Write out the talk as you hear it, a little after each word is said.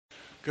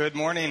Good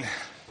morning.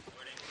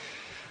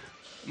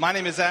 My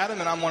name is Adam,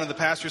 and I'm one of the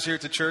pastors here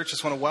at the church.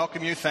 Just want to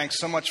welcome you. Thanks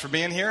so much for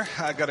being here.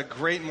 I've got a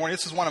great morning.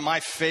 This is one of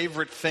my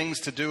favorite things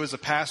to do as a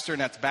pastor,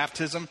 and that's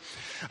baptism.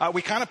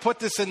 We kind of put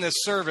this in this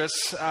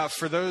service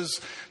for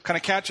those, kind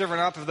of catch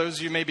everyone up, of those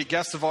of you maybe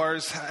guests of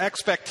ours.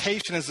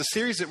 Expectation is the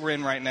series that we're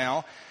in right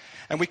now.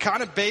 And we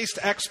kind of based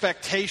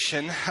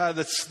Expectation,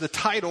 that's the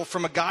title,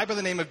 from a guy by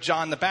the name of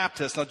John the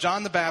Baptist. Now,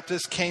 John the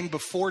Baptist came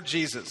before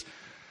Jesus.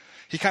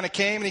 He kind of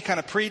came and he kind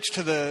of preached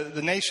to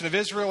the nation of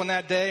Israel in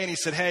that day. And he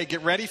said, hey,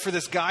 get ready for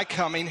this guy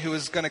coming who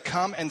is going to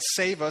come and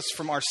save us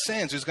from our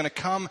sins, who's going to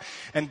come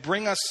and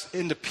bring us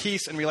into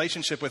peace and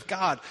relationship with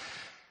God.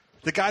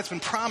 The guy's been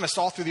promised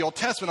all through the Old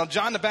Testament. Now,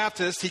 John the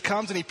Baptist, he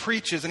comes and he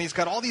preaches, and he's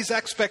got all these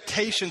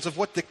expectations of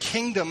what the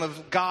kingdom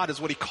of God is,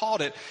 what he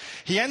called it.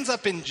 He ends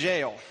up in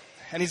jail.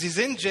 And he's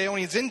in jail, and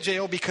he's in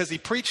jail because he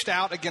preached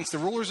out against the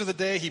rulers of the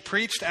day. He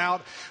preached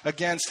out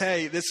against,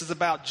 hey, this is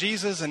about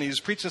Jesus, and he's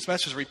preaching this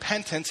message of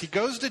repentance. He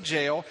goes to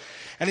jail,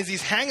 and as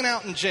he's hanging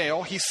out in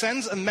jail, he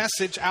sends a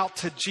message out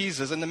to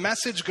Jesus. And the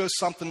message goes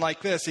something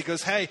like this. He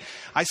goes, hey,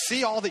 I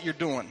see all that you're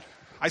doing.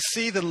 I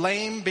see the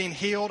lame being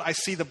healed. I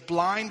see the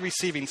blind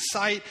receiving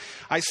sight.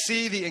 I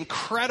see the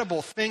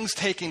incredible things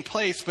taking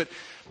place, but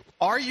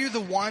are you the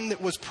one that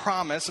was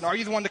promised, and are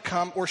you the one to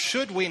come, or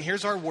should we, and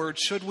here's our word,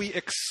 should we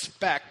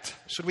expect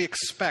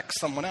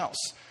someone else?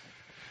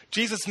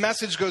 Jesus'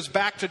 message goes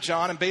back to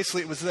John, and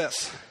basically it was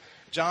this.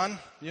 John,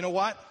 you know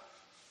what?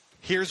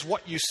 Here's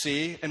what you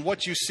see, and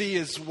what you see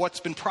is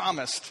what's been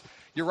promised.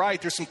 You're right,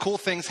 there's some cool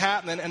things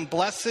happening, and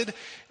blessed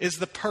is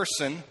the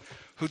person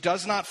who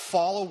does not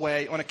fall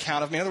away on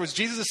account of me. In other words,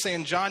 Jesus is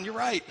saying, John, you're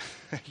right.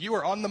 You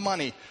are on the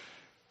money.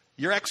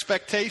 Your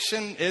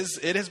expectation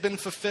it has been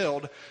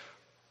fulfilled.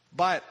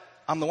 But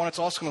I'm the one that's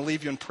also going to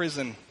leave you in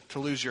prison to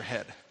lose your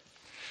head.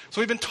 So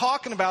we've been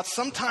talking about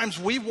sometimes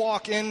we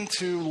walk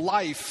into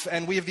life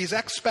and we have these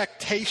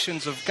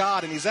expectations of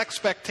God and these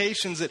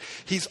expectations that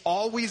He's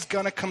always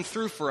going to come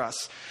through for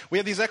us. We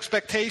have these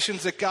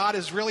expectations that God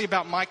is really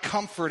about my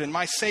comfort and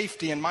my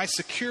safety and my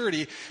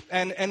security.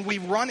 And we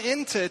run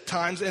into, at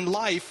times in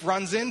life,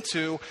 runs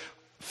into,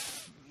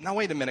 now,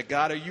 wait a minute,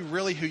 God, are you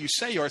really who you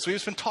say you are? So we've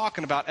just been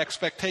talking about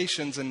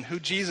expectations and who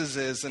Jesus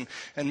is and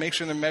make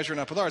sure they're measuring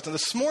up with ours. And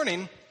this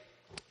morning,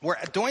 we're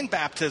doing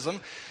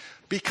baptism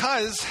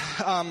because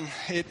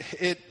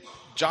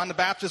John the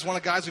Baptist is one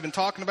of the guys we've been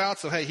talking about.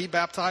 So, hey, he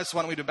baptized, so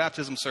why don't we do a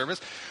baptism service?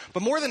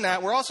 But more than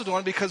that, we're also doing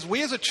it because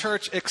we as a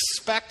church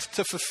expect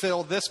to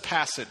fulfill this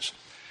passage.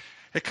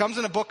 It comes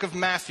in the book of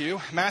Matthew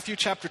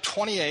chapter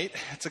 28.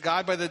 It's a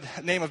guy by the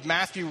name of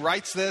Matthew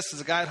writes this.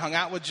 It's a guy that hung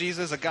out with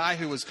Jesus, a guy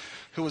who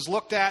was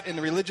looked at in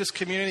the religious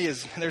community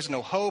as there's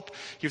no hope.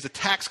 He was a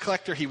tax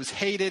collector. He was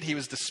hated. He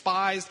was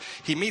despised.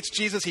 He meets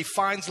Jesus. He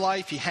finds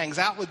life. He hangs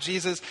out with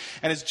Jesus.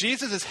 And as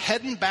Jesus is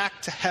heading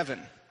back to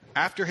heaven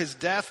after his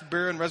death,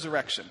 burial, and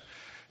resurrection,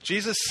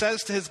 Jesus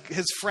says to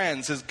his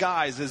friends, his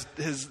guys,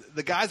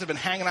 the guys that have been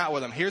hanging out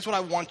with him, here's what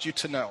I want you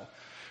to know.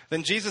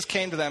 Then Jesus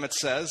came to them, it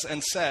says,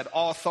 and said,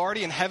 all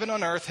authority in heaven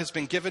and on earth has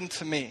been given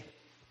to me.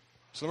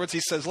 So in other words, he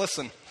says,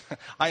 listen,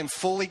 I am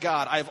fully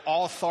God. I have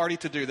all authority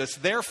to do this.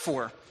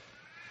 Therefore,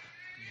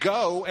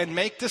 go and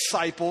make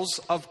disciples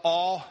of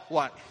all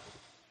what?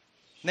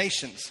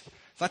 Nations.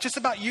 It's not just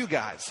about you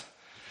guys.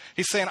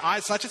 He's saying,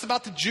 it's not just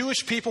about the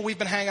Jewish people we've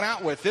been hanging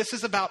out with. This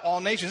is about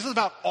all nations. This is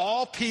about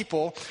all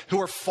people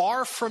who are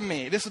far from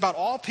me. This is about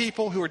all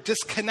people who are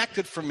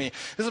disconnected from me.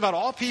 This is about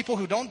all people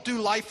who don't do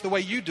life the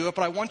way you do it,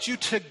 but I want you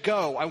to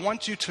go. I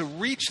want you to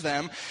reach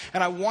them,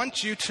 and I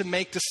want you to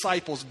make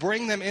disciples.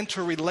 Bring them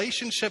into a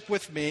relationship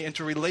with me,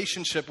 into a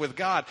relationship with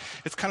God.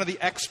 It's kind of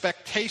the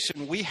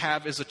expectation we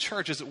have as a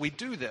church is that we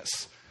do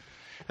this.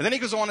 And then he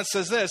goes on and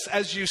says this,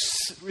 as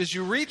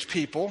you reach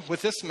people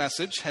with this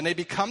message and they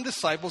become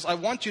disciples, I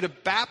want you to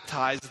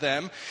baptize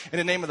them in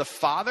the name of the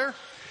Father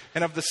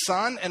and of the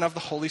Son and of the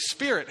Holy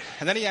Spirit.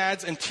 And then he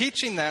adds, and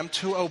teaching them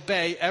to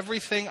obey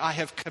everything I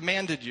have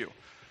commanded you.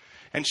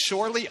 And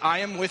surely I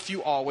am with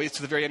you always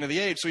to the very end of the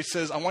age. So he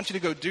says, I want you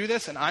to go do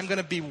this, and I'm going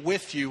to be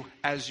with you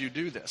as you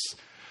do this.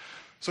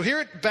 So here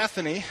at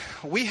Bethany,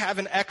 we have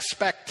an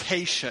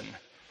expectation.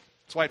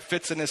 That's why it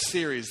fits in this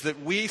series,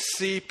 that we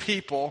see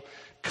people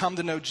come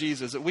to know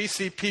Jesus, that we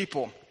see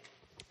people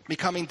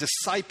becoming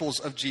disciples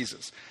of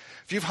Jesus.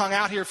 If you've hung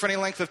out here for any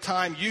length of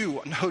time,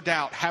 you, no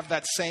doubt, have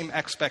that same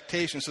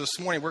expectation. So this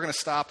morning, we're going to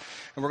stop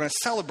and we're going to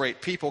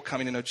celebrate people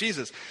coming to know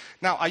Jesus.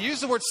 Now, I use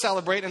the word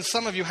celebrate, and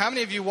some of you, how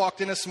many of you walked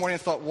in this morning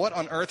and thought, what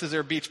on earth is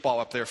there a beach ball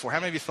up there for? How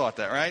many of you thought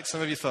that, right?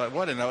 Some of you thought,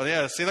 what?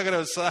 Yeah, see, look at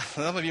those.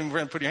 Some of you were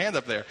going to put your hand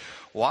up there.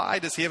 Why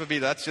does he have a beach?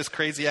 That's just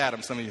crazy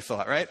Adam, some of you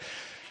thought, right?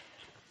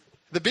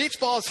 The beach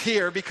ball is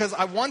here because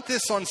I want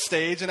this on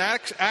stage, and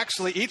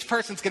actually each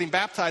person's getting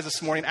baptized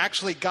this morning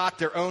actually got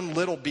their own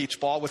little beach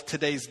ball with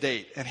today's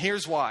date. And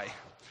here's why.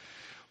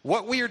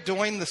 What we are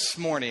doing this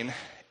morning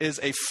is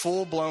a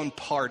full-blown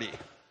party.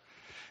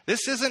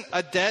 This isn't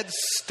a dead,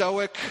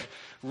 stoic,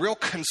 real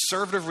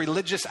conservative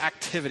religious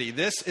activity.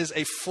 This is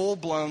a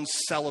full-blown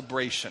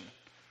celebration.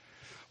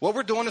 What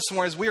we're doing this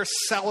morning is we are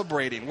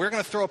celebrating. We're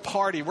going to throw a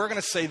party. We're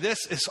going to say,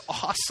 this is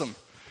awesome.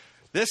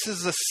 This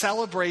is a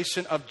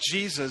celebration of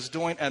Jesus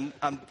doing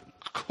a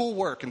cool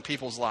work in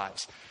people's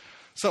lives.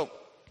 So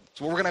it's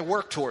what we're going to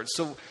work towards.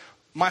 So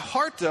my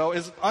heart, though,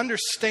 is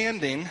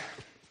understanding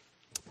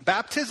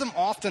baptism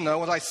often, though,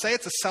 when I say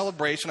it's a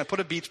celebration, I put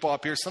a beach ball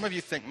up here. Some of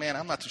you think, man,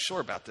 I'm not too sure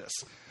about this.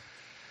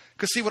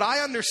 Because see, what I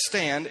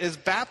understand is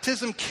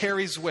baptism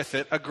carries with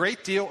it a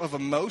great deal of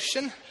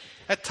emotion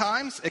at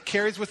times. It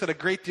carries with it a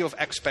great deal of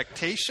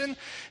expectation.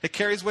 It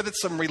carries with it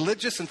some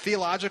religious and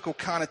theological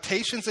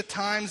connotations at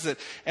times.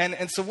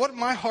 And so what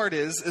my heart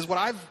is what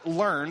I've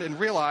learned and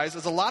realized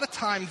is a lot of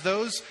time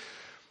those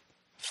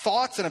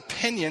thoughts and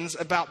opinions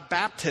about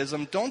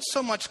baptism don't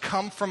so much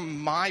come from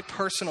my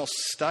personal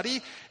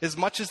study as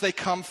much as they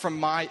come from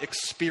my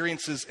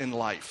experiences in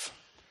life.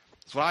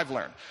 That's what I've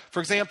learned. For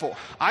example,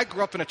 I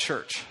grew up in a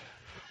church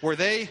where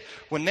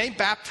when they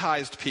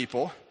baptized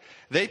people,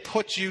 they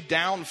put you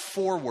down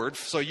forward,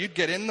 so you'd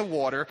get in the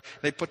water,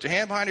 they'd put your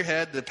hand behind your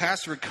head, the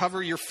pastor would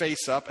cover your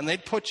face up, and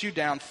they'd put you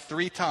down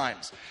 3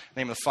 times. In the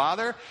name of the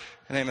Father, in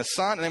the name of the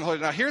Son, in the name of the Holy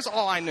Spirit. Now here's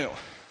all I knew.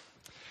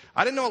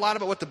 I didn't know a lot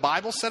about what the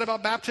Bible said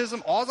about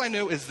baptism. All I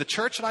knew is the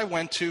church that I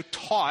went to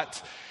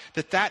taught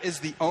that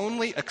is the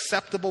only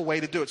acceptable way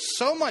to do it.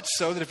 So much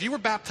so that if you were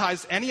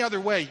baptized any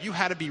other way, you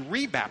had to be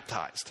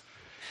rebaptized.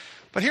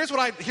 But here's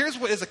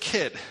what as a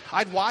kid,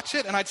 I'd watch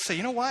it and I'd say,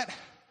 you know what?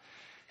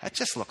 That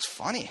just looks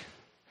funny.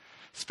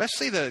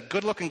 Especially the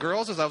good-looking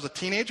girls as I was a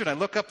teenager, and I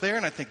look up there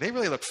and I think they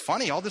really look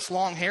funny. All this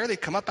long hair, they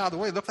come up out of the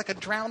way, they look like a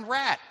drowned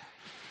rat.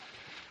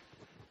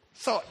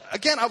 So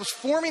again, I was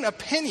forming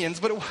opinions,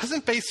 but it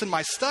wasn't based on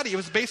my study. It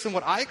was based on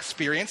what I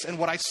experienced and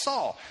what I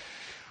saw.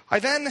 I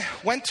then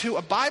went to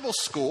a Bible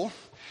school,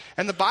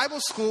 and the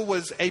Bible school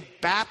was a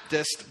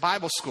Baptist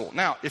Bible school.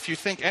 Now, if you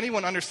think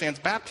anyone understands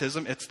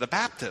baptism, it's the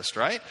Baptist,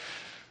 right?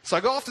 So I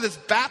go off to this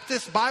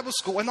Baptist Bible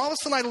school, and all of a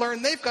sudden I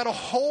learn they've got a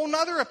whole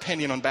nother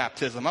opinion on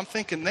baptism. I'm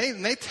thinking,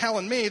 they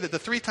telling me that the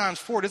 3 times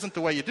forward isn't the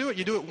way you do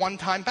it 1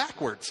 time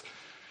backwards.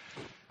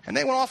 And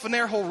they went off on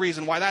their whole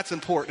reason why that's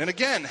important. And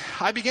again,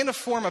 I began to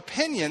form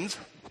opinions,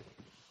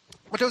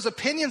 but those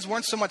opinions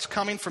weren't so much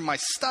coming from my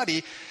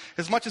study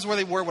as much as where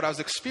they were what I was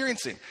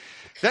experiencing.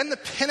 Then the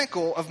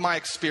pinnacle of my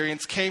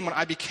experience came when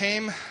I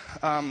became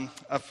an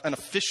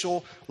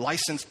official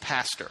licensed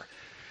pastor.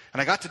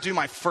 And I got to do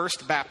my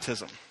first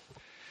baptism.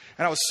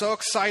 And I was so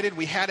excited.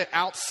 We had it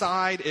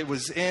outside. It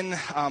was in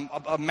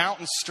a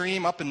mountain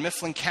stream up in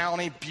Mifflin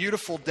County.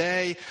 Beautiful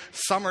day,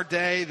 summer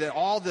day.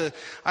 All the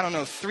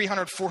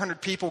 300,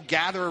 400 people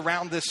gather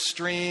around this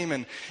stream.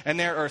 And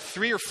there are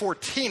 3 or 4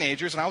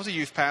 teenagers. And I was a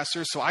youth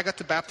pastor, so I got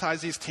to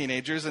baptize these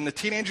teenagers. And the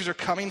teenagers are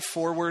coming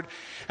forward.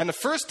 And the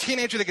first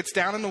teenager that gets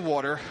down in the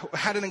water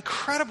had an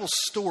incredible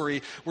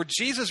story where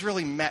Jesus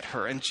really met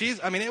her. And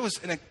it was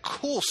a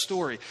cool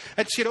story.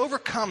 And she had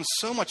overcome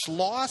so much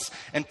loss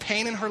and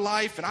pain in her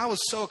life. And I was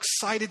so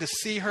excited to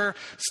see her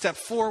step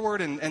forward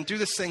and do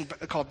this thing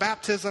called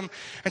baptism.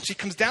 And she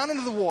comes down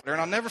into the water, and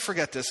I'll never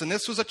forget this. And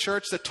this was a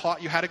church that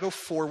taught you how to go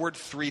forward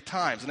 3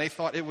 times. And they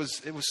thought it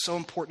was so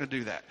important to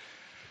do that.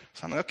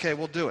 So I'm like, okay,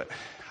 we'll do it.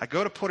 I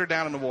go to put her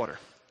down in the water,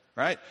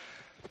 right?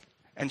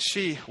 And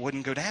she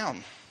wouldn't go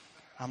down.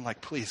 I'm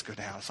like, please go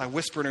down. So I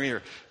whisper in her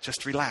ear,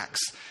 just relax.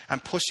 I'm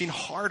pushing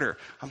harder.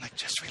 I'm like,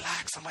 just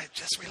relax. I'm like,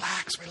 just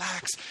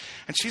relax.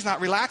 And she's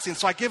not relaxing.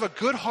 So I give a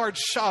good hard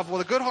shove. Well,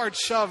 the good hard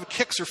shove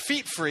kicks her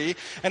feet free.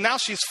 And now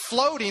she's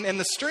floating in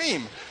the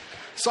stream.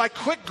 So I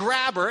quick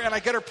grab her and I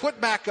get her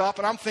put back up.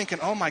 And I'm thinking,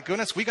 oh my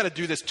goodness, we got to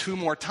do this 2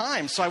 more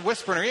times. So I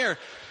whisper in her ear.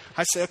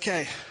 I say,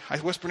 okay. I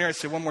whisper in her ear. I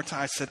say 1 more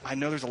time. I said, I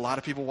know there's a lot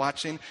of people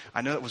watching.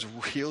 I know that was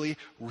really,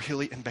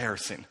 really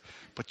embarrassing.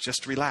 But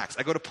just relax.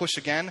 I go to push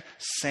again,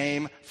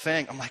 same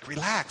thing. I'm like,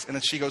 relax. And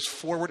then she goes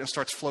forward and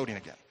starts floating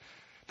again.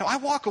 Now, I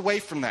walk away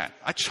from that.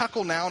 I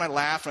chuckle now and I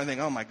laugh and I think,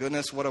 oh my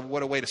goodness, what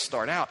a way to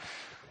start out.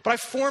 But I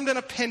formed an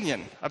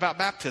opinion about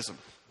baptism.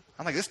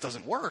 I'm like, this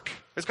doesn't work.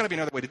 There's got to be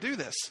another way to do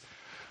this.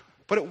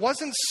 But it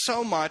wasn't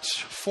so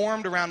much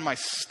formed around my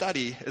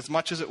study as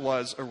much as it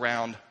was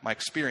around my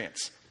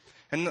experience.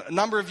 And a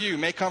number of you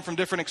may come from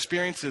different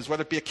experiences,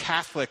 whether it be a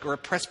Catholic or a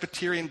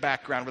Presbyterian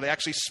background where they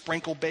actually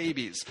sprinkle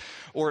babies,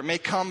 or it may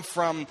come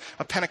from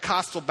a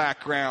Pentecostal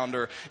background,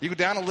 or you go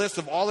down a list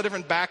of all the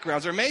different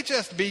backgrounds, or it may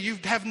just be you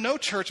have no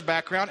church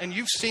background and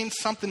you've seen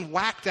something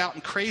whacked out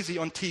and crazy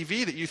on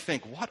TV that you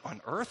think, what on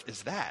earth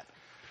is that?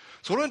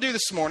 So what I want to do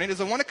this morning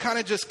is I want to kind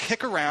of just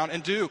kick around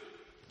and do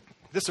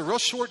this a real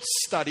short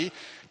study,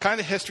 kind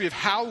of the history of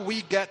how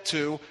we get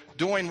to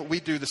doing what we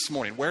do this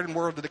morning. Where in the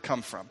world did it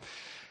come from?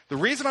 The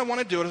reason I want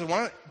to do it is I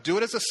want to do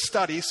it as a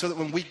study so that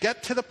when we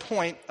get to the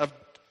point of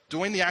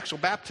doing the actual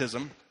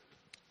baptism,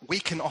 we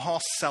can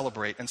all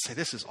celebrate and say,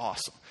 this is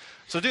awesome.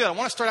 So to do that, I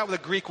want to start out with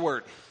a Greek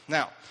word.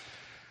 Now,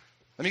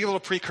 let me give a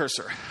little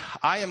precursor.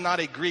 I am not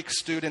a Greek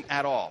student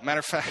at all. Matter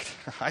of fact,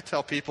 I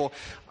tell people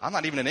I'm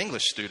not even an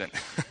English student.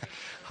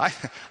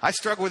 I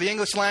struggle with the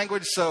English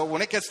language, so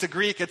when it gets to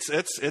Greek,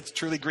 it's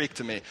truly Greek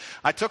to me.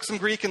 I took some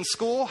Greek in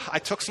school. I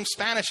took some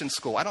Spanish in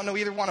school. I don't know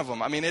either one of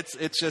them. I mean,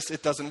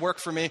 it doesn't work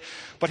for me.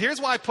 But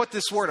here's why I put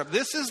this word up.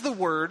 This is the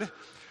word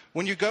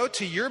when you go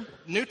to your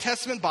New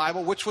Testament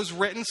Bible, which was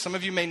written, some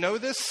of you may know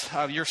this,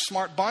 you're a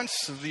smart bunch,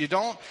 some of you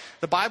don't.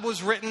 The Bible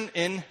is written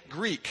in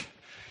Greek.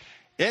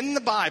 In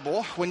the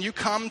Bible, when you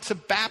come to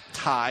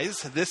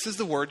baptize, this is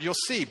the word you'll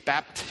see.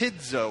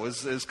 Baptizo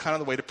is kind of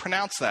the way to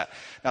pronounce that.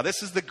 Now,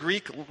 this is the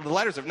Greek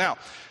letters of. Now,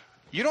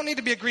 you don't need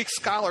to be a Greek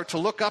scholar to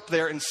look up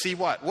there and see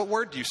what? What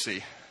word do you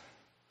see?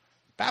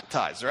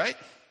 Baptize, right?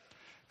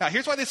 Now,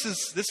 here's why this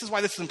is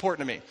why this is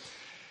important to me.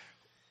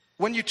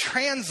 When you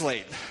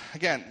translate,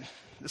 again,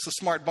 this is a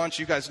smart bunch,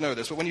 you guys know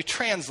this, but when you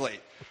translate,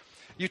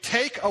 you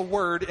take a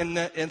word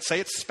and say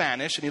it's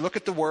Spanish, and you look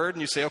at the word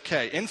and you say,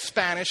 okay, in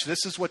Spanish,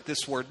 this is what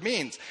this word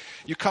means.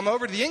 You come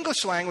over to the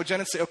English language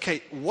and say,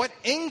 okay, what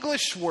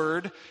English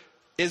word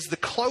is the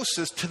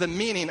closest to the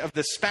meaning of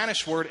the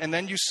Spanish word? And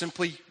then you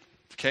simply,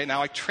 okay,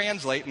 now I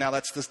translate, now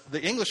that's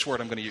the English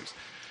word I'm going to use.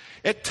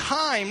 At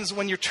times,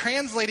 when you're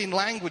translating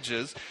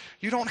languages,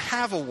 you don't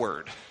have a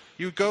word.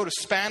 You go to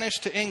Spanish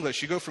to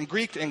English, you go from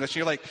Greek to English, and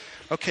you're like,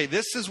 okay,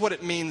 this is what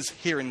it means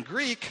here in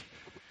Greek.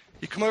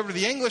 You come over to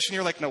the English and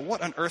you're like, no,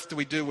 what on earth do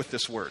we do with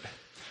this word?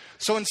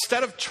 So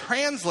instead of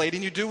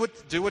translating, you do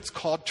what's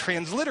called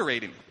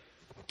transliterating.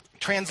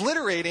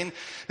 Transliterating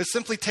is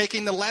simply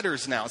taking the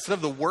letters now. Instead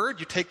of the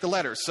word, you take the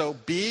letters. So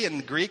B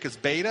in Greek is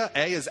beta,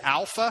 A is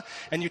alpha,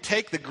 and you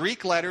take the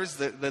Greek letters,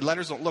 the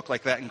letters don't look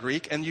like that in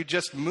Greek, and you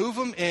just move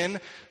them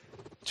in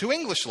to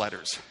English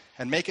letters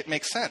and make it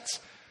make sense.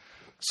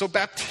 So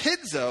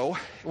baptizo,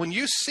 when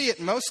you see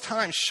it most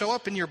times show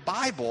up in your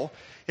Bible,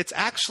 it's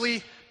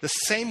actually the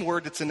same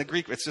word that's in the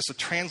Greek. It's just a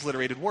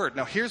transliterated word.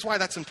 Now, here's why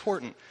that's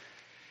important.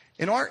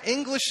 In our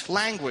English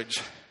language,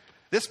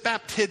 this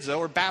baptizo,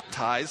 or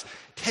baptize,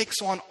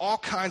 takes on all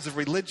kinds of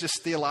religious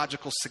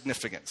theological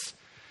significance.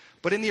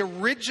 But in the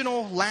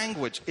original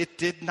language, it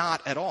did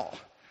not at all.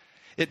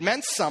 It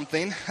meant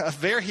something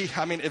very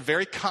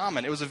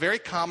common. It was a very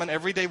common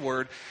everyday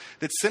word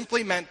that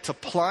simply meant to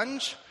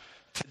plunge,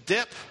 to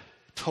dip,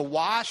 to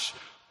wash,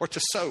 or to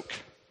soak.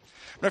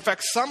 Matter of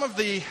fact, some of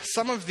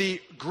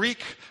the Greek,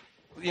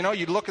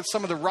 you'd look at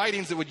some of the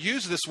writings that would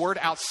use this word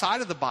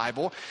outside of the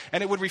Bible,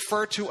 and it would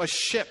refer to a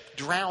ship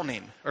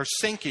drowning or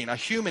sinking, a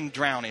human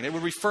drowning. It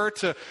would refer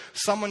to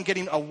someone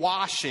getting a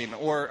washing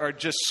or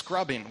just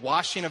scrubbing,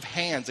 washing of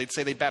hands. They'd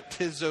say they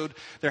baptizoed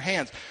their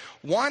hands.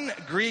 One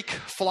Greek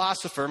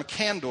philosopher,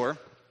 Candor,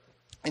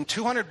 in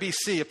 200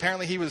 BC,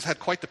 apparently he had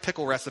quite the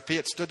pickle recipe.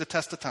 It stood the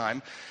test of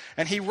time.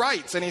 And he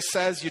writes, and he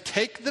says, you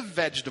take the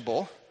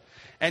vegetable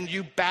and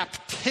you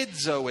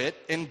baptizo it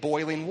in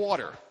boiling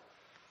water.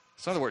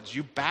 So in other words,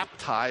 you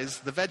baptize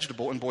the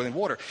vegetable in boiling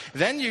water.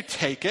 Then you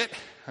take it,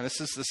 and this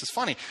is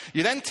funny.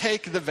 You then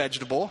take the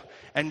vegetable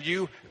and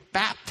you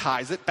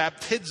baptize it,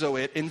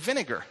 baptizo it in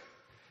vinegar.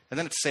 And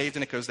then it's saved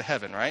and it goes to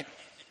heaven, right?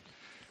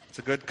 It's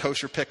a good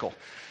kosher pickle.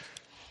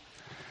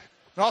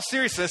 In all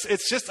seriousness,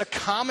 it's just a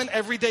common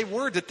everyday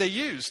word that they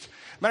used.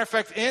 Matter of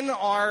fact, in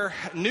our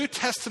New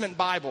Testament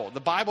Bible, the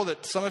Bible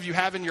that some of you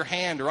have in your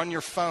hand or on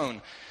your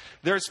phone,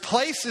 there's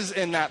places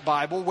in that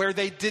Bible where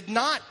they did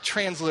not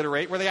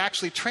transliterate, where they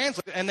actually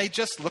translate, and they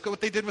just look at what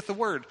they did with the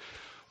word.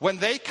 When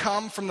they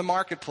come from the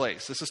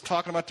marketplace, this is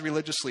talking about the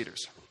religious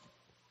leaders,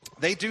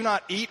 they do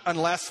not eat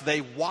unless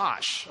they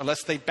wash,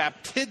 unless they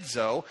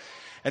baptizo,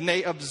 and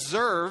they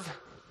observe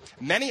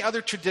many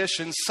other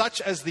traditions,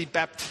 such as the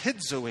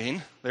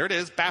baptizoing, there it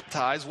is,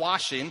 baptize,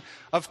 washing,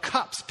 of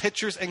cups,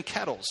 pitchers, and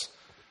kettles.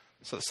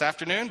 So this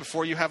afternoon,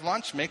 before you have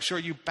lunch, make sure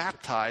you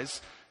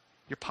baptize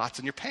your pots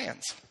and your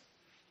pans.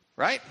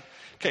 Right?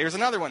 Okay, here's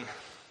another one.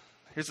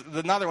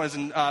 Another one is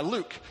in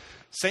Luke.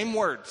 Same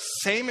word,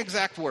 same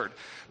exact word.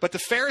 But the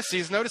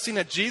Pharisees, noticing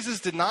that Jesus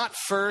did not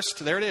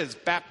first, there it is,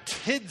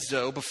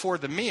 baptizo before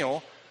the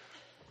meal,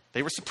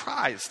 they were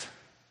surprised.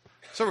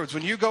 So in other words,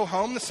 when you go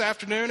home this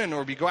afternoon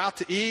or you go out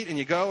to eat and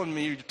you go and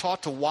you're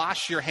taught to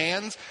wash your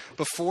hands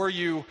before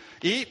you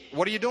eat,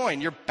 what are you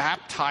doing? You're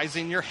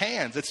baptizing your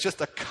hands. It's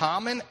just a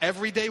common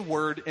everyday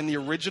word in the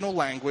original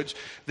language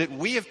that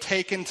we have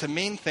taken to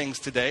mean things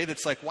today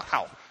that's like,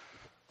 wow.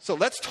 So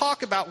let's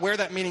talk about where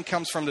that meaning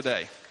comes from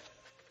today.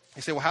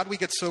 You say, well, how do we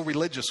get so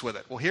religious with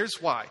it? Well,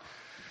 here's why.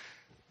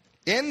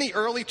 In the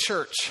early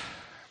church,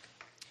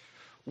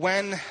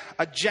 when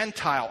a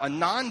Gentile, a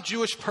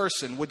non-Jewish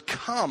person would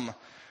come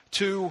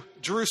to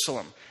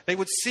Jerusalem, they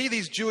would see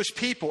these Jewish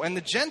people, and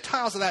the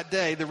Gentiles of that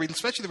day,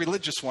 especially the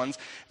religious ones,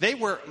 they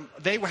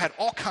had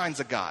all kinds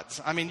of gods.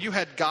 I mean, you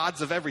had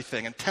gods of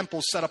everything and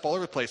temples set up all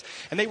over the place,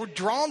 and they were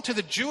drawn to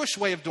the Jewish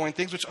way of doing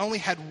things, which only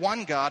had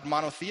one God,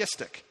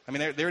 monotheistic. I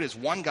mean, there it is,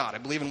 one God. I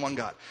believe in one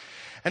God.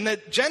 And the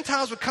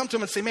Gentiles would come to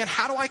him and say, man,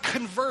 how do I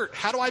convert?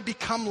 How do I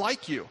become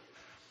like you?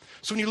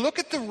 So when you look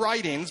at the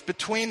writings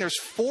there's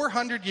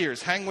 400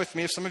 years. Hang with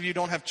me if some of you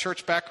don't have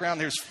church background.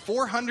 There's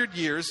 400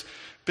 years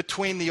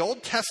between the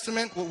Old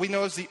Testament, what we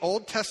know as the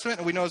Old Testament,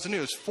 and we know as the New.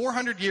 There's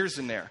 400 years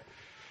in there.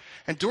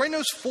 And during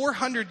those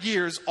 400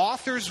 years,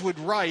 authors would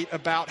write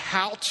about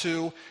how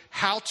to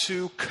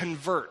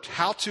convert,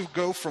 how to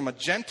go from a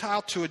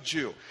Gentile to a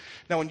Jew.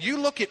 Now, when you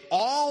look at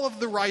all of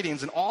the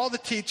writings and all the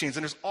teachings,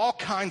 and there's all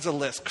kinds of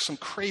lists, some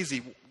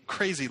crazy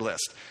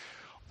lists,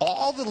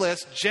 all the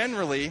lists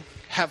generally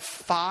have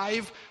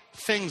 5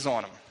 things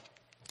on them.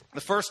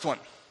 The first one,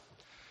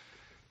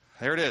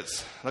 there it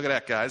is. Look at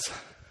that, guys.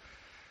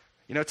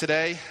 You know,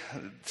 today,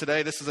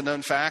 this is a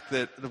known fact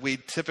that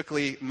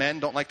men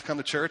don't like to come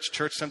to church.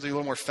 Church tends to be a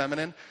little more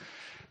feminine.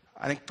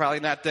 I think probably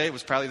in that day it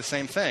was probably the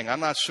same thing. I'm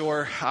not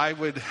sure I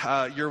would,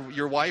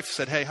 your wife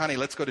said, hey, honey,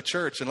 let's go to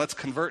church and let's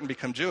convert and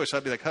become Jewish.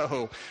 I'd be like,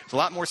 oh, there's a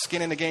lot more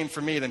skin in the game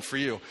for me than for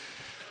you.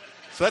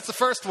 So that's the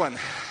first one.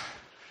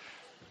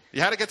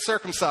 You had to get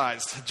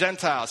circumcised,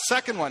 Gentiles.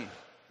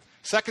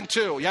 Second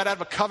two, you had to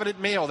have a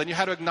covenant meal. Then you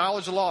had to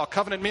acknowledge the law. A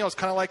covenant meal is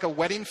kind of like a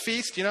wedding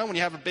feast, you know, when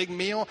you have a big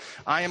meal.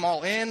 I am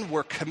all in.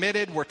 We're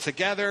committed. We're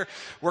together.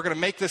 We're going to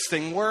make this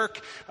thing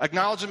work.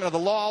 Acknowledgement of the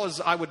law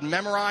is I would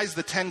memorize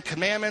the 10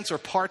 Commandments or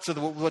parts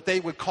of what they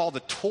would call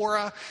the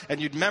Torah,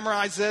 and you'd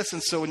memorize this.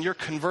 And so in your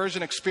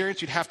conversion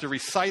experience, you'd have to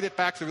recite it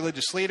back to the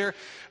religious leader.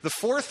 The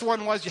fourth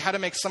one was you had to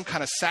make some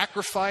kind of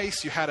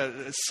sacrifice.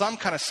 Some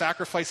kind of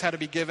sacrifice had to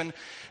be given.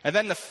 And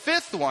then the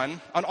fifth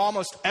one on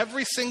almost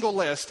every single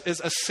list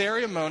is a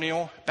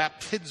ceremonial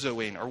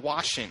baptizoing or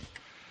washing.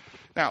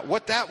 Now,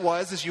 what that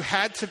was is you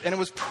had to, and it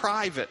was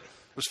private.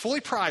 It was fully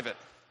private.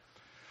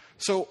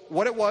 So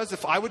what it was,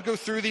 if I would go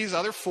through these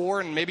other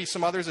 4 and maybe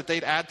some others that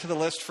they'd add to the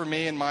list for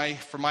me and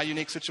for my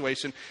unique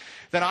situation,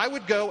 then I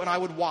would go and I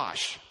would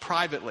wash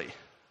privately.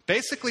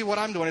 Basically what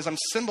I'm doing is I'm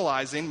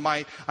symbolizing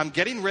I'm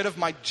getting rid of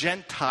my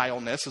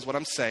Gentileness is what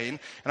I'm saying,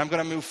 and I'm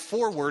going to move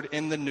forward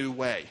in the new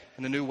way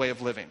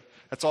of living.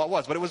 That's all it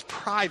was. But it was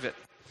private.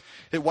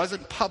 It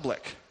wasn't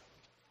public.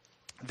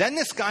 Then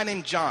this guy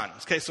named John.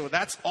 Okay, so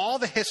that's all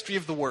the history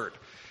of the word.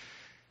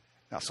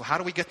 Now, so how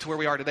do we get to where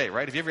we are today,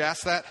 right? Have you ever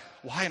asked that?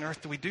 Why on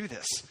earth do we do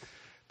this?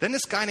 Then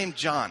this guy named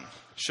John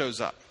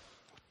shows up.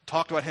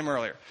 Talked about him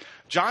earlier.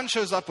 John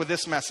shows up with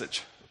this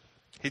message.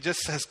 He just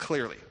says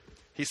clearly.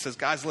 He says,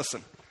 guys,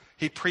 listen.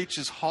 He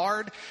preaches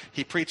hard.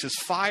 He preaches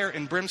fire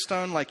and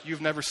brimstone like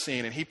you've never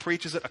seen. And he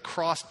preaches it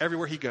across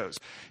everywhere he goes.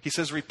 He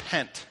says,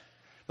 repent.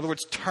 In other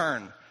words,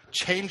 turn.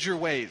 Change your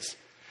ways.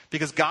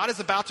 Because God is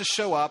about to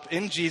show up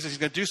in Jesus. He's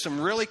going to do some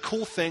really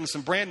cool things,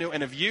 some brand new.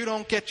 And if you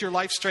don't get your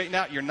life straightened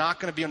out, you're not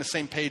going to be on the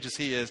same page as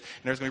he is. And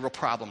there's going to be real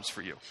problems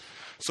for you.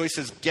 So he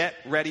says, get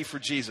ready for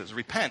Jesus.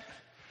 Repent.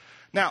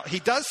 Now, he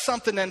does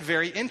something then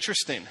very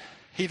interesting.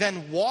 He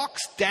then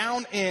walks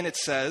down in, it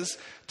says,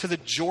 to the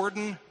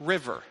Jordan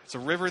River. It's a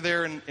river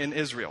there in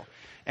Israel.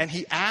 And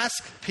he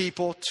asks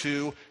people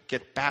to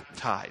get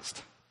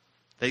baptized.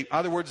 In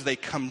other words, they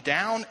come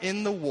down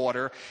in the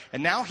water,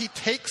 and now he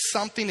takes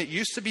something that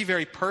used to be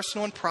very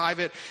personal and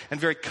private and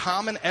very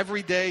common,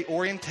 everyday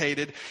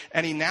orientated,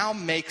 and he now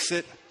makes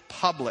it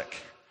public.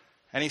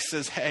 And he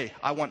says, hey,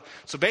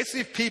 so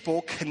basically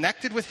people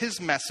connected with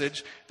his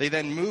message, they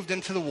then moved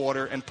into the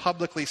water and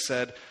publicly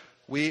said,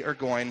 we are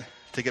going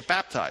to get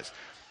baptized.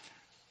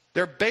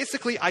 They're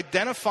basically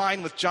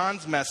identifying with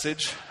John's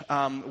message,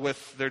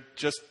 the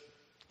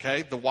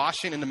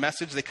washing and the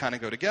message, they kind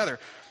of go together.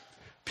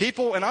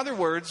 People, in other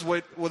words,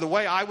 the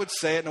way I would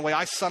say it and the way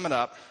I sum it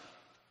up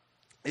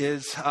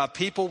is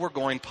people were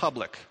going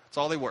public. That's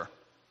all they were.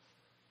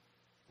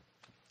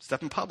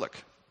 Stepping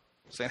public.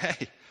 Saying,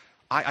 hey,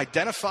 I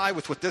identify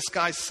with what this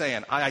guy's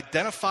saying. I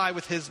identify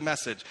with his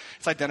message.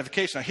 It's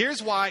identification. Now,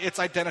 here's why it's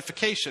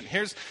identification.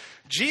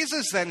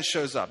 Jesus then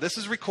shows up. This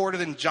is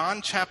recorded in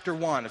John chapter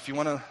 1. If you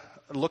want to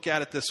look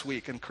at it this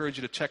week, I encourage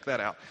you to check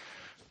that out.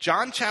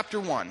 John chapter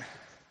 1.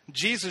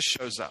 Jesus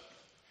shows up.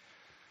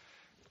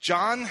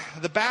 John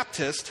the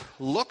Baptist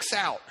looks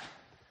out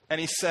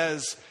and he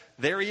says,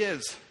 there he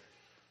is,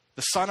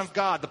 the Son of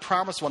God, the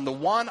promised one, the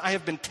one I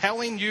have been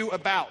telling you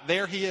about.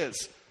 There he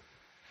is.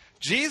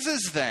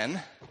 Jesus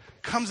then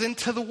comes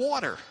into the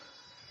water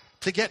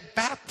to get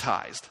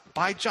baptized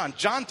by John.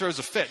 John throws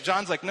a fit.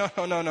 John's like, no,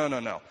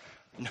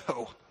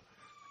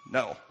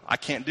 I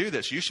can't do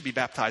this. You should be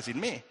baptizing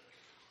me.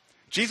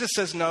 Jesus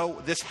says, no,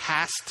 this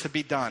has to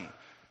be done.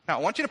 Now,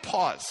 I want you to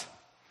pause.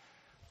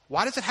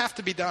 Why does it have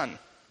to be done?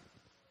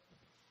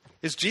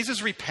 Is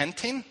Jesus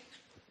repenting?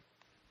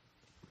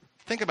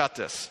 Think about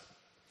this.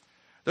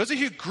 Those of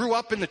you who grew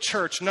up in the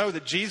church know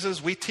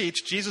that we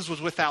teach Jesus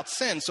was without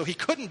sin, so he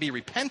couldn't be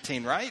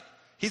repenting, right?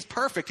 He's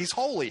perfect. He's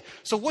holy.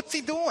 So what's he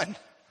doing?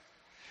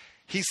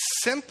 He's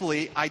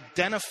simply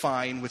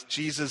identifying with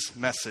Jesus'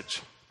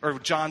 message, or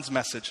John's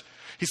message.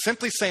 He's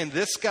simply saying,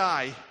 this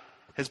guy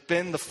has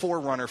been the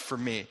forerunner for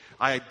me.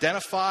 I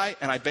identify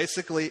and I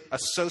basically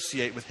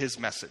associate with his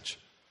message.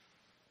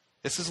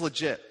 This is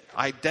legit.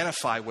 I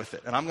identify with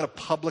it, and I'm going to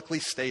publicly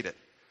state it.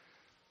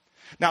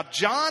 Now,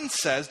 John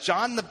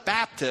the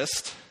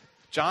Baptist,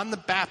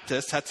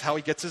 that's how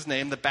he gets his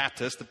name, the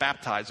Baptist, the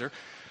baptizer.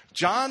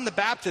 John the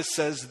Baptist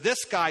says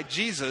this guy,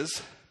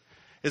 Jesus,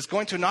 is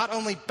going to not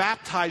only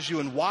baptize you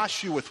and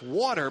wash you with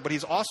water, but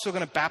he's also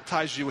going to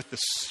baptize you with the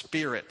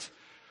Spirit.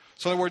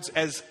 So in other words,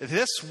 as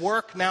this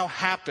work now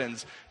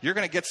happens, you're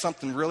going to get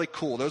something really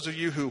cool. Those of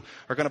you who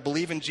are going to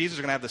believe in Jesus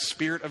are going to have the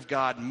Spirit of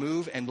God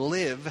move and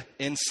live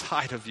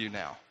inside of you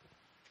now.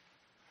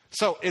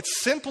 So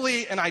it's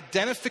simply an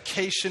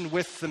identification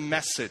with the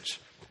message.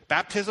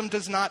 Baptism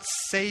does not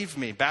save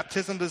me.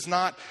 Baptism does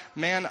not,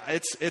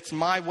 it's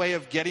my way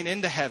of getting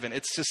into heaven.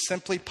 It's just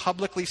simply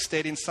publicly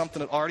stating something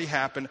that already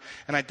happened,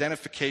 an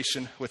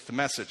identification with the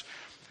message.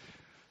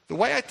 The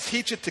way I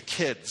teach it to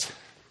kids,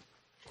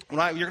 you're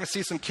going to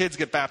see some kids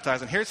get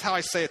baptized, and here's how I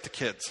say it to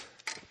kids.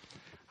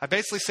 I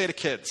basically say to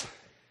kids,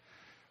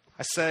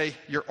 I say,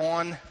 you're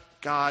on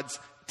God's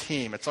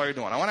team. It's all you're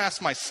doing. I want to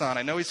ask my son.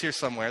 I know he's here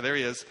somewhere. There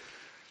he is.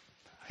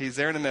 He's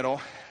there in the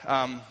middle.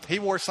 He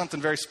wore something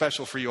very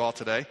special for you all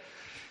today.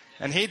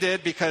 And he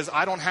did because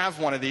I don't have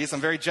one of these. I'm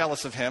very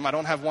jealous of him. I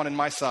don't have one in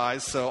my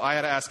size, so I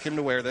had to ask him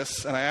to wear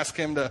this. And I asked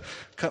him to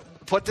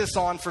put this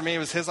on for me. It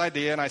was his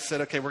idea. And I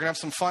said, okay, we're going to have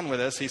some fun with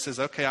this. He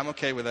says, okay, I'm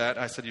okay with that.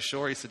 I said, you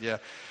sure? He said, yeah.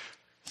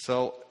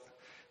 So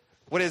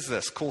what is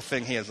this cool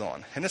thing he has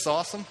on? Isn't this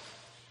awesome?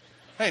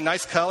 Hey,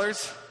 nice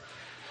colors.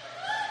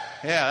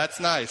 Yeah, that's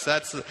nice.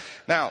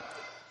 Now,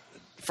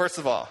 first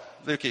of all,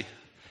 Lukey,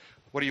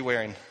 what are you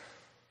wearing?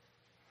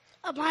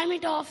 A Miami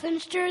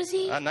Dolphins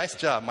jersey. Nice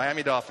job,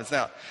 Miami Dolphins.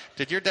 Now,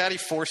 did your daddy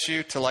force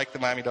you to like the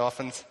Miami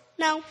Dolphins?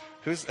 No.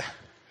 Whose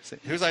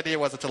idea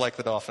was it to like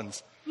the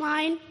Dolphins?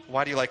 Mine.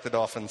 Why do you like the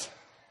Dolphins?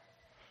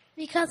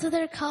 Because of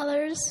their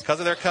colors. Because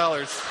of their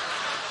colors.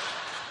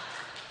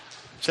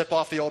 Chip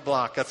off the old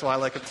block. That's why I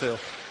like them too.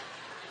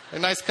 They're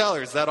nice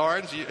colors. That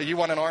orange? You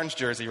want an orange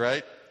jersey,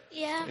 right?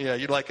 Yeah. Yeah,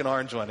 you'd like an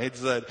orange one.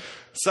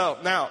 So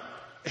now,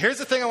 here's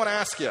the thing I want to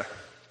ask you.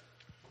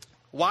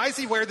 Why does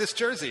he wear this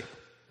jersey?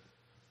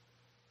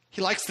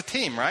 He likes the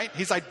team, right?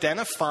 He's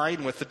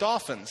identifying with the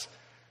Dolphins.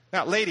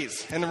 Now,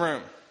 ladies in the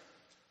room.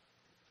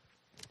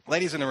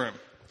 Ladies in the room.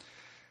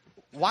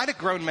 Why do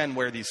grown men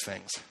wear these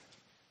things?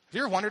 Have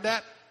you ever wondered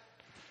that?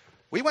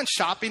 We went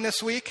shopping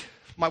this week,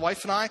 my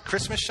wife and I,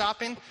 Christmas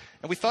shopping,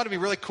 and we thought it'd be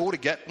really cool to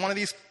get one of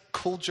these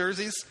cool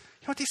jerseys.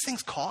 You know what these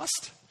things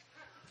cost?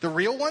 The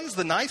real ones,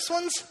 the nice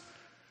ones?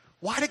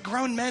 Why do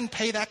grown men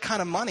pay that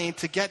kind of money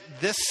to get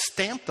this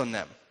stamped on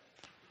them?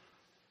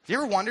 Have you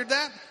ever wondered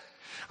that?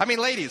 I mean,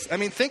 ladies,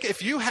 think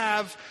if you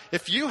have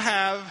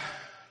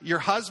your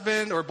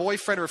husband or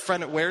boyfriend or a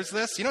friend that wears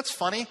this, you know what's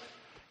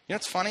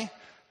funny?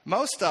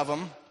 Most of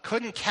them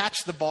couldn't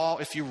catch the ball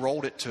if you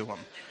rolled it to them.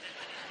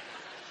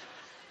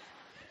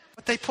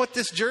 But they put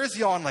this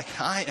jersey on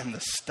like, I am the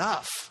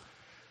stuff.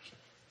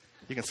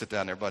 You can sit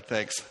down there, bud,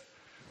 thanks.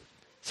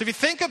 So if you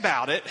think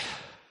about it,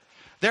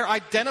 they're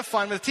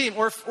identifying with the team.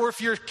 Or if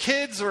you're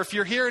kids, or if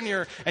you're here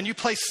and you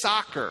play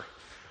soccer,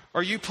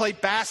 or you play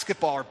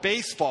basketball or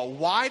baseball,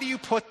 why do you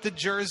put the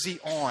jersey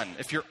on?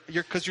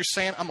 Because you're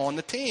saying, I'm on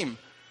the team.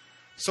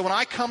 So when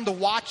I come to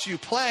watch you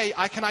play,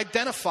 I can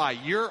identify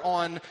you're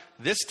on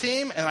this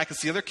team, and I can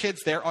see other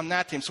kids there on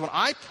that team. So when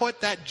I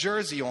put that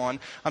jersey on,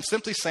 I'm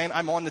simply saying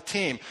I'm on the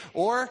team.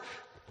 Or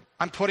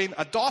I'm putting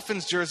a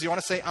Dolphins jersey on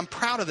to say I'm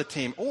proud of the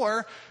team.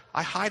 Or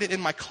I hide it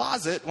in my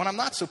closet when I'm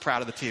not so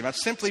proud of the team. I'm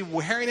simply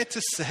wearing it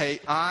to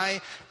say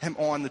I am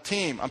on the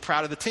team. I'm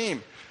proud of the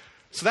team.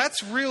 So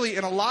that's really,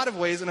 in a lot of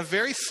ways, in a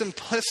very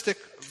simplistic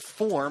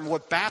form,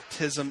 what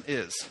baptism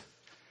is.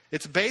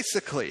 It's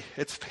basically,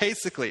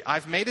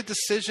 I've made a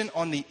decision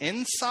on the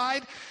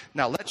inside.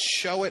 Now let's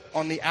show it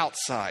on the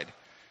outside.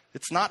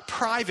 It's not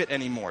private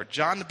anymore.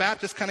 John the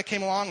Baptist kind of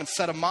came along and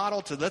set a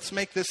model to let's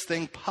make this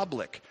thing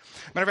public.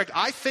 Matter of fact,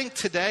 I think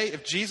today,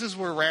 if Jesus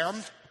were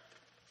around,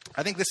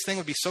 I think this thing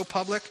would be so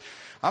public.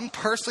 I'm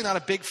personally not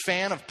a big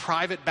fan of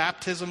private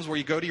baptisms where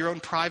you go to your own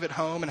private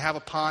home and have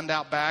a pond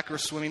out back or a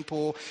swimming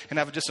pool and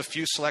have just a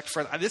few select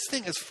friends. This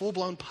thing is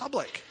full-blown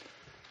public.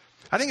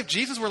 I think if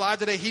Jesus were alive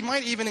today, he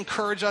might even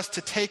encourage us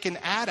to take an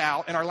ad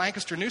out in our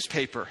Lancaster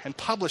newspaper and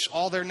publish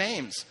all their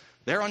names.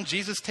 They're on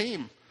Jesus'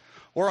 team.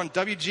 Or on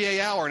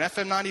WGAL or on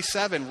FM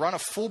 97, run a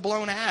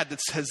full-blown ad that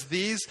says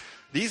these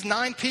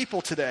 9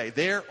 people today,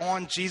 they're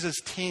on Jesus'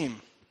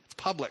 team. It's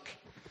public.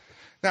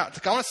 Now,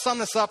 I want to sum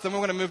this up, then we're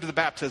going to move to the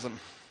baptism.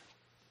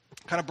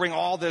 Kind of bring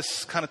all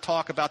this kind of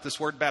talk about this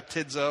word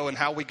baptizo and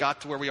how we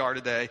got to where we are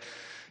today.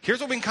 Here's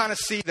what we can kind of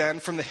see then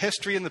from the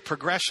history and the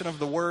progression of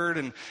the word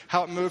and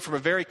how it moved from a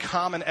very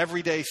common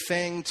everyday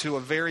thing to a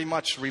very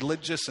much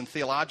religious and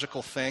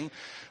theological thing.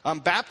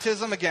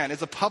 Baptism, again,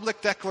 is a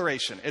public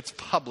declaration. It's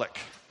public.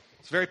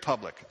 It's very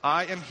public.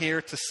 I am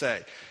here to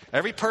say,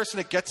 every person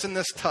that gets in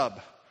this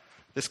tub,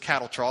 this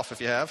cattle trough, if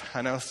you have.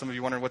 I know some of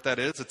you wondering what that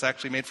is. It's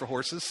actually made for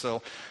horses.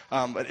 So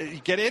but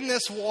you get in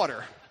this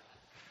water.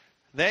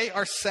 They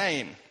are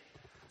saying,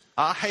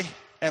 I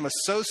am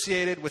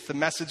associated with the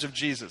message of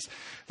Jesus.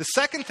 The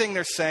second thing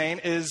they're saying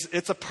is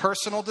it's a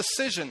personal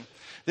decision.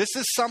 This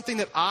is something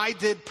that I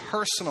did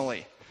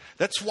personally.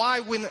 That's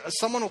why when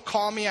someone will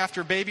call me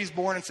after a baby's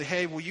born and say,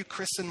 hey, will you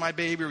christen my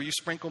baby or will you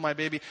sprinkle my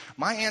baby?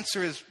 My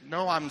answer is,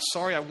 no, I'm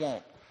sorry, I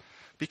won't.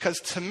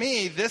 Because to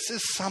me, this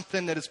is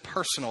something that is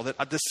personal, that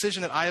a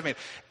decision that I have made.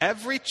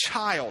 Every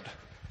child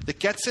that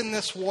gets in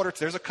this water,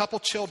 there's a couple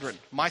children.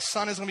 My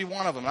son is going to be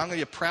one of them. I'm going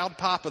to be a proud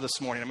papa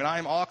this morning. I mean, I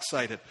am all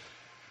excited.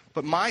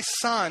 But my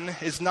son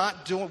is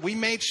not doing, we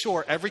made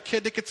sure every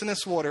kid that gets in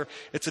this water,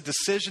 it's a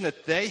decision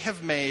that they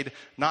have made,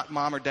 not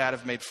mom or dad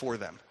have made for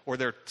them, or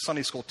their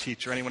Sunday school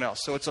teacher, or anyone else.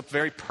 So it's a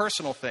very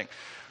personal thing.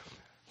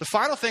 The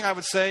final thing I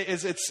would say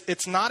is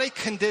it's not a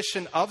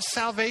condition of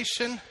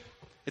salvation.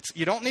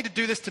 You don't need to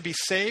do this to be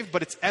saved,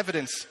 but it's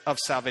evidence of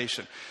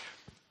salvation.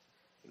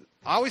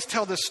 I always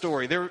tell this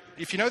story.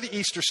 If you know the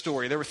Easter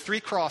story, there were 3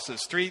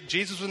 crosses.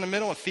 Jesus was in the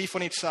middle, a thief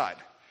on each side.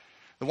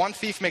 The one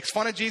thief makes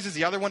fun of Jesus.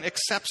 The other one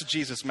accepts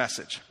Jesus'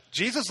 message.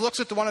 Jesus looks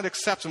at the one that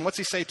accepts him. What's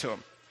he say to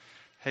him?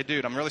 Hey,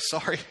 dude, I'm really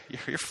sorry.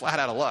 You're flat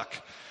out of luck.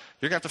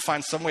 You're going to have to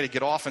find some way to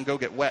get off and go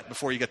get wet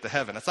before you get to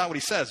heaven. That's not what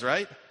he says,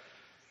 right?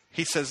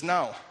 He says,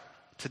 no,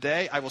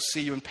 today I will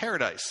see you in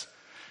paradise.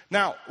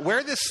 Now,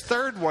 where this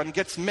third one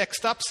gets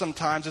mixed up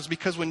sometimes is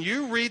because when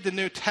you read the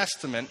New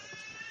Testament,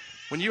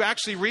 when you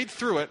actually read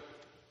through it,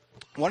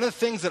 one of the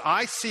things that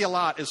I see a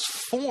lot is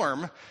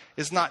form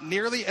is not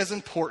nearly as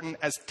important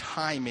as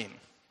timing.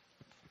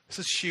 This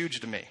is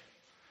huge to me.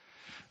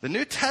 The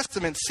New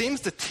Testament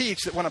seems to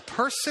teach that when a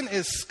person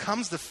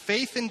comes to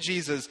faith in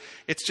Jesus,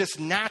 it's just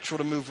natural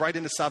to move right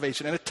into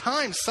salvation. And at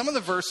times, some of the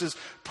verses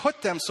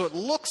put them so it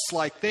looks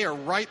like they are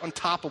right on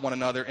top of one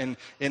another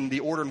in the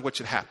order in which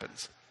it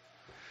happens.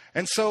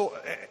 And so,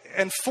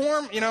 and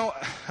form,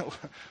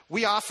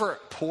 we offer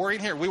pouring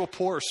here. We will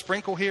pour or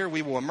sprinkle here.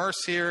 We will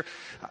immerse here.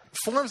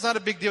 Form's not a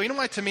big deal. You know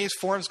why to me is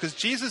forms? Because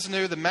Jesus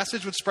knew the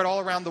message would spread all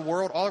around the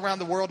world. All around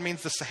the world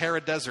means the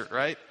Sahara Desert,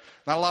 right?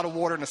 Not a lot of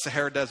water in the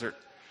Sahara Desert.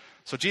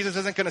 So Jesus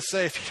isn't going to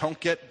say if you don't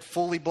get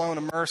fully blown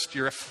immersed,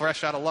 you're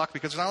fresh out of luck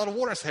because there's not a lot of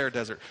water in the Sahara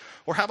Desert.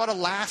 Or how about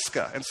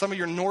Alaska and some of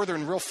your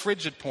northern real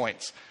frigid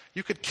points?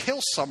 You could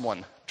kill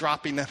someone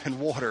dropping them in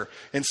water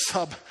in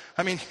some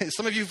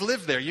of you have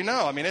lived there,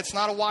 it's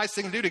not a wise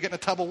thing to do to get in a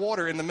tub of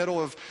water in the middle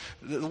of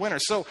the winter.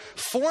 So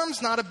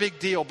form's not a big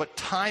deal, but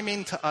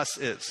timing to us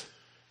is.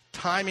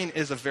 Timing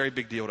is a very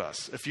big deal to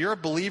us. If you're a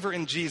believer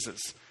in Jesus,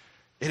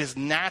 it is a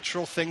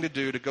natural thing to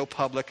do to go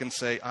public and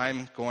say,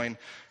 I'm going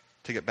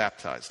to get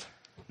baptized.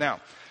 Now,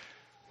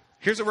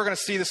 here's what we're going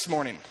to see this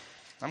morning.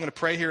 I'm going to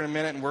pray here in a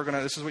minute, and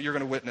this is what you're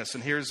going to witness.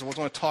 And we're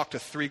going to talk to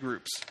 3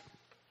 groups.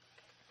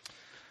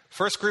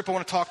 First group I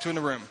want to talk to in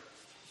the room.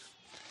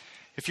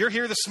 If you're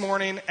here this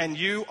morning and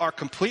you are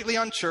completely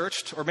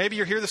unchurched, or maybe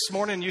you're here this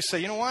morning and you say,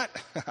 you know what,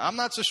 I'm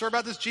not so sure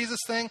about this Jesus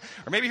thing.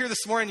 Or maybe you're here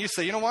this morning and you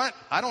say, you know what,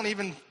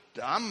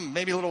 I'm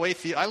maybe a little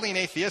I lean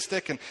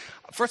atheistic. And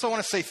first I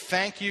want to say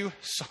thank you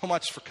so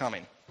much for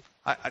coming.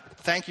 I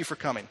thank you for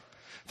coming.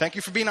 Thank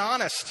you for being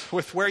honest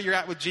with where you're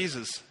at with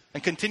Jesus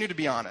and continue to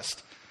be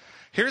honest.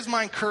 Here's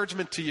my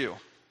encouragement to you.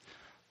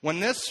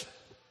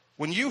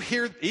 When you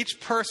hear each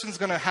person's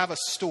going to have a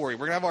story,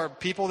 we're going to have our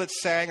people that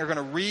sang are going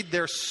to read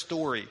their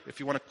story, if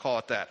you want to call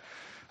it that,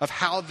 of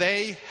how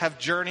they have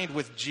journeyed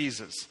with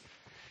Jesus.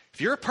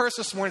 If you're a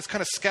person this morning that's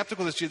kind of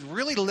skeptical of Jesus,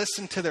 really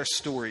listen to their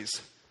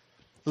stories.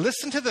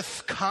 Listen to the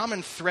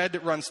common thread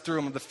that runs through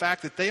them, of the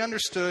fact that they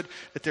understood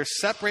that they're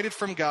separated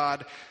from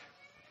God.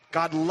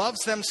 God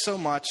loves them so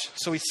much,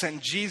 so he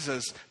sent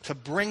Jesus to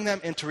bring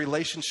them into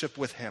relationship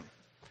with him.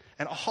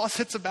 And all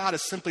it's about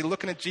is simply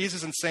looking at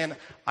Jesus and saying,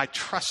 I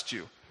trust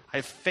you. I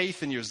have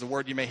faith in you is the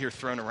word you may hear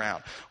thrown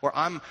around. Or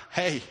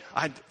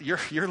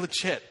you're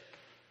legit.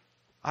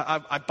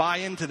 I buy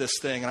into this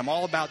thing and I'm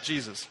all about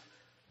Jesus.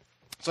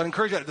 So I'd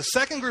encourage you. The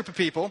second group of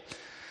people,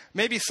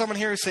 maybe someone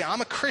here who say,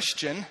 I'm a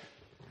Christian,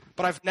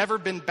 but I've never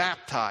been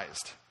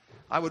baptized.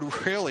 I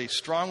would really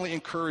strongly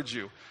encourage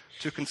you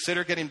to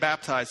consider getting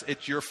baptized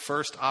at your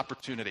first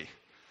opportunity.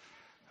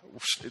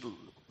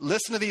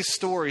 Listen to these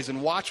stories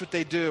and watch what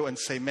they do and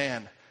say,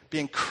 man, be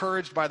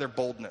encouraged by their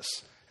boldness.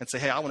 And say,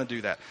 hey, I want to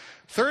do that.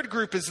 Third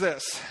group is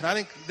this, and I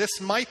think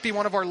this might be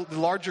one of our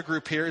larger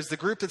group here, is the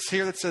group that's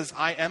here that says,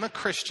 I am a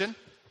Christian,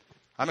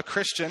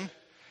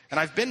 and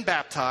I've been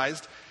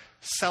baptized.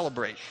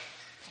 Celebrate.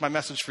 It's my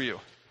message for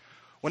you.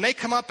 When they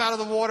come up out of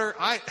the water,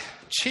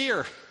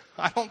 cheer.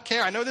 I don't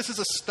care. I know this is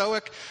a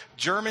stoic,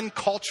 German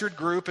cultured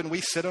group, and we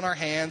sit on our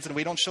hands, and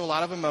we don't show a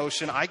lot of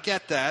emotion. I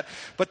get that.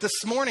 But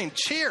this morning,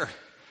 cheer.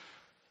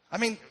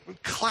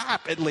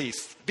 Clap at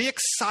least. Be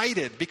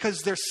excited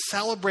because they're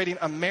celebrating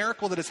a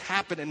miracle that has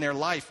happened in their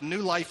life, new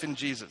life in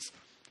Jesus.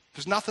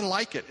 There's nothing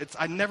like it.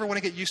 I never want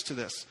to get used to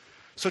this.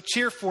 So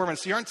cheer for them.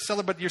 So you aren't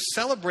celebrating, you're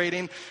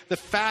celebrating the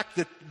fact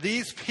that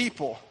these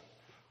people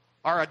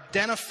are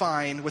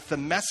identifying with the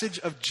message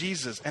of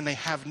Jesus and they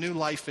have new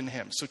life in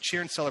him. So cheer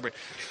and celebrate.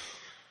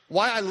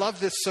 Why I love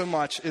this so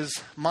much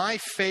is my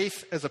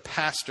faith as a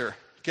pastor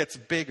gets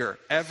bigger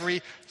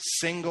every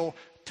single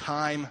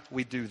time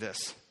we do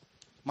this.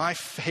 My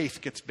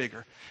faith gets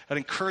bigger. I'd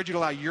encourage you to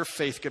allow your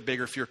faith to get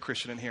bigger if you're a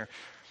Christian in here.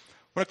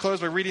 I want to close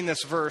by reading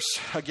this verse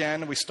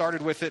again. We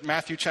started with it,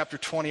 Matthew chapter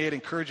 28. I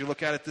encourage you to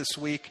look at it this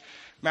week.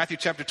 Matthew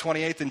chapter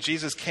 28, then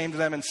Jesus came to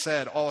them and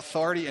said, all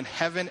authority in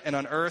heaven and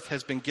on earth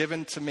has been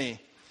given to me.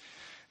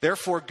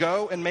 Therefore,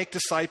 go and make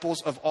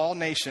disciples of all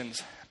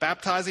nations,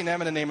 baptizing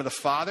them in the name of the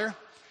Father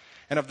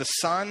and of the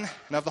Son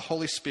and of the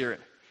Holy Spirit,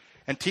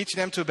 and teaching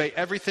them to obey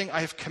everything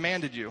I have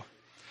commanded you.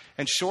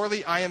 And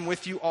surely I am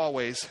with you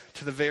always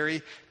to the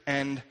very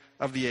end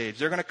of the age.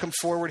 They're going to come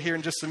forward here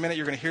in just a minute.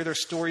 You're going to hear their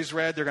stories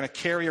read. They're going to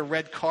carry a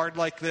red card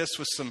like this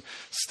with some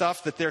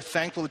stuff that they're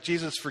thankful that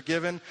Jesus has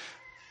forgiven.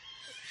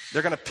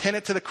 They're going to pin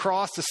it to the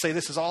cross to say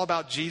this is all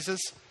about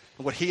Jesus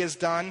and what he has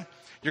done.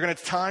 You're going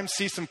to at times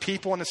see some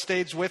people on the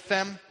stage with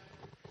them.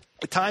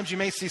 At times you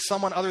may see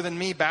someone other than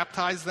me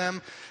baptize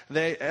them.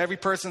 Every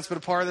person that's been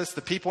a part of this,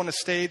 the people on the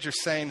stage are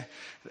saying,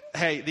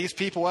 hey, these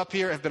people up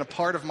here have been a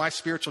part of my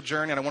spiritual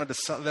journey, and I wanted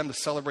them to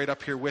celebrate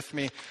up here with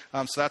me.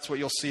 So that's what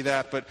you'll see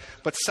that.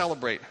 But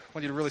celebrate. I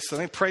want you to really let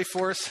me pray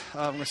for us.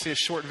 We're going to see a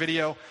short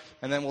video,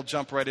 and then we'll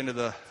jump right into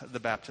the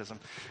baptism.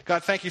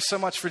 God, thank you so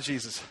much for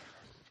Jesus.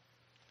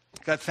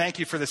 God, thank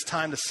you for this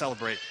time to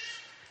celebrate.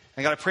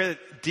 And God, I pray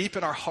that deep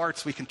in our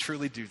hearts we can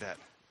truly do that.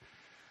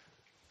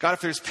 God,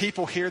 if there's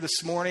people here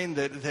this morning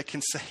that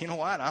can say, you know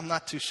what, I'm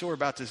not too sure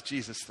about this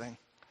Jesus thing.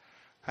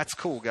 That's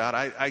cool, God.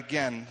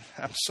 I'm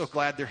so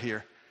glad they're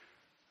here.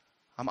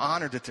 I'm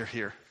honored that they're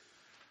here.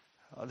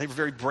 They were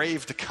very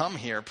brave to come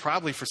here.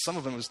 Probably for some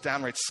of them it was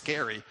downright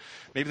scary.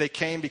 Maybe they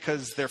came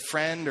because their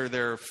friend or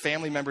their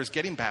family member is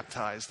getting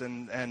baptized.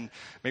 And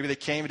maybe they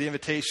came at the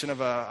invitation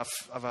of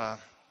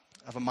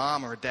a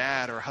mom or a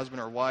dad or a husband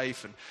or a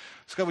wife. And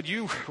so God, would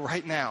you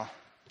right now,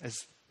 as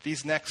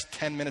these next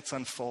 10 minutes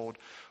unfold,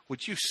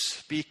 would you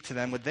speak to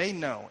them? Would they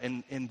know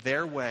in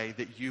their way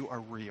that you are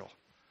real?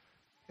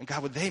 And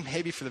God, would they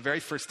maybe for the very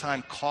first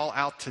time call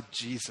out to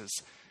Jesus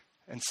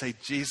and say,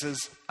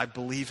 Jesus, I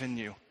believe in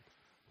you.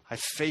 I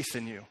have faith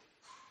in you.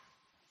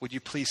 Would you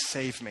please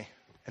save me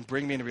and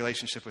bring me into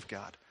relationship with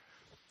God?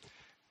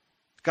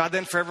 God,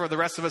 then for the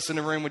rest of us in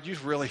the room, would you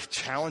really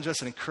challenge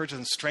us and encourage us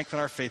and strengthen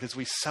our faith as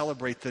we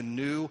celebrate the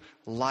new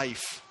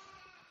life?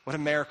 What a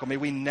miracle. May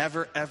we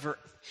never, ever,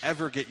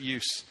 ever get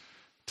used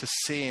to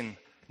seeing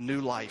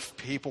new life.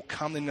 People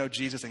come to know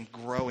Jesus and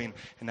growing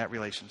in that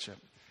relationship.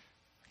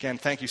 Again,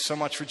 thank you so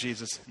much for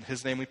Jesus. In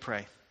his name we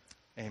pray.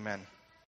 Amen.